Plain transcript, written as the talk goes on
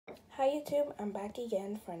Hi YouTube, I'm back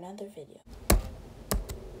again for another video.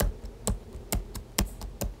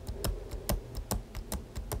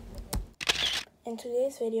 In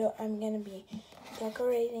today's video, I'm going to be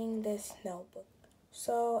decorating this notebook.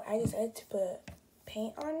 So I decided to put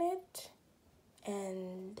paint on it,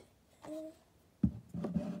 and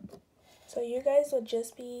so you guys will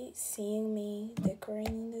just be seeing me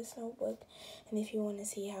decorating this notebook, and if you want to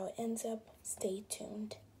see how it ends up, stay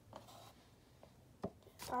tuned.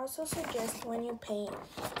 I also suggest when you paint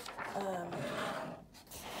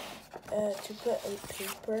to put a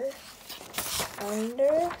paper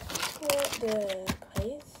under the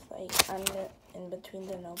place, like under in between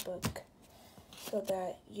the notebook, so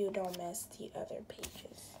that you don't mess the other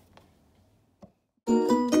pages.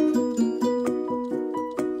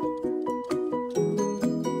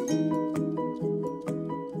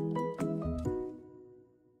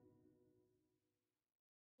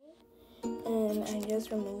 And I'm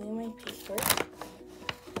just removing my paper.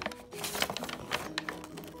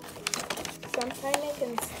 Sometimes it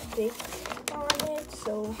can stick on it,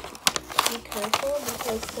 so be careful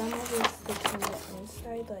because some of it sticks on the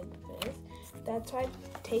inside like this. That's why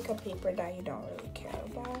take a paper that you don't really care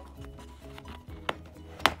about.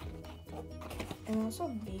 And also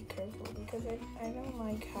be careful because I don't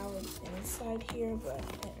like how it's inside here, but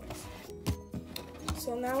anyways.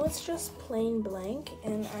 So now it's just plain blank,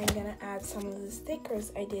 and I'm gonna add some of the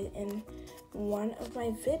stickers I did in one of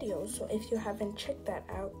my videos. So if you haven't checked that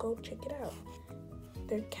out, go check it out.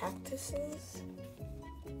 They're cactuses.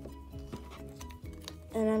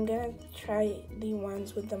 And I'm gonna try the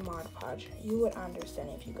ones with the Mod Podge. You would understand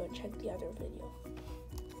if you go check the other video.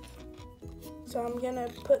 So I'm gonna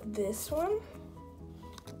put this one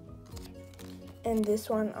and this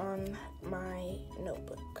one on my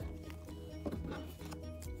notebook.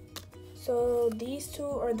 So these two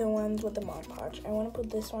are the ones with the Mod Podge. I want to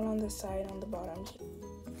put this one on the side on the bottom here.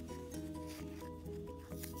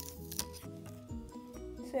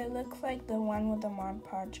 So it looks like the one with the Mod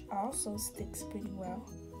Podge also sticks pretty well.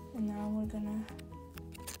 And now we're gonna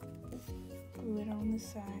glue it on the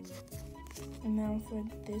side. And now for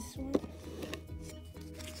this one.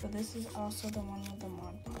 So this is also the one with the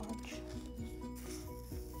Mod Podge.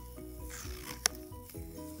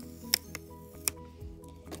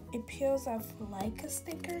 It peels off like a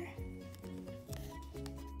sticker.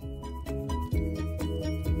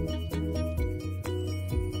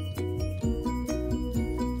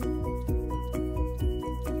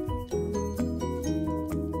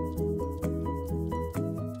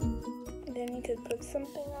 Then you could put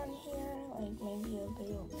something on here, like maybe a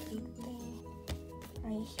little big thing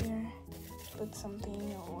right here. Put something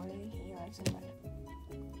in your order here or something.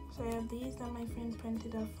 So I have these that my friend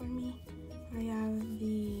printed out for me. I have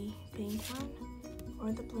the pink one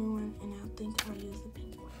or the blue one, and I think I'll use the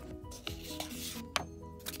pink one.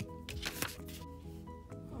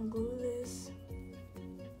 I'll glue this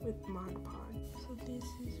with Mod Podge. So this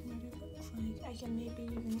is what it looks like. I can maybe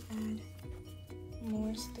even add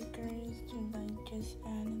more stickers to like just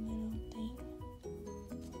add a little thing.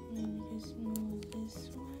 Maybe just move this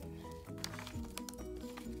one.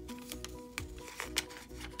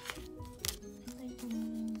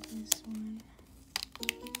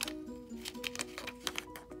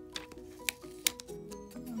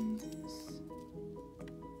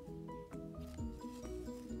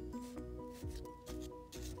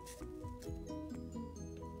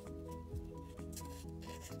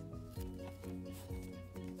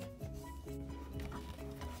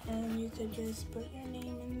 And you could just put your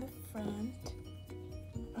name in the front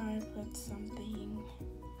or put something.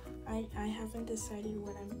 I haven't decided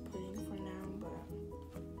what I'm putting for now, but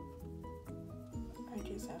I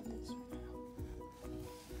just have this for now.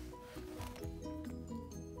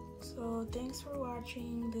 So thanks for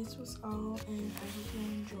watching. This was all, and I hope you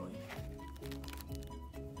enjoyed.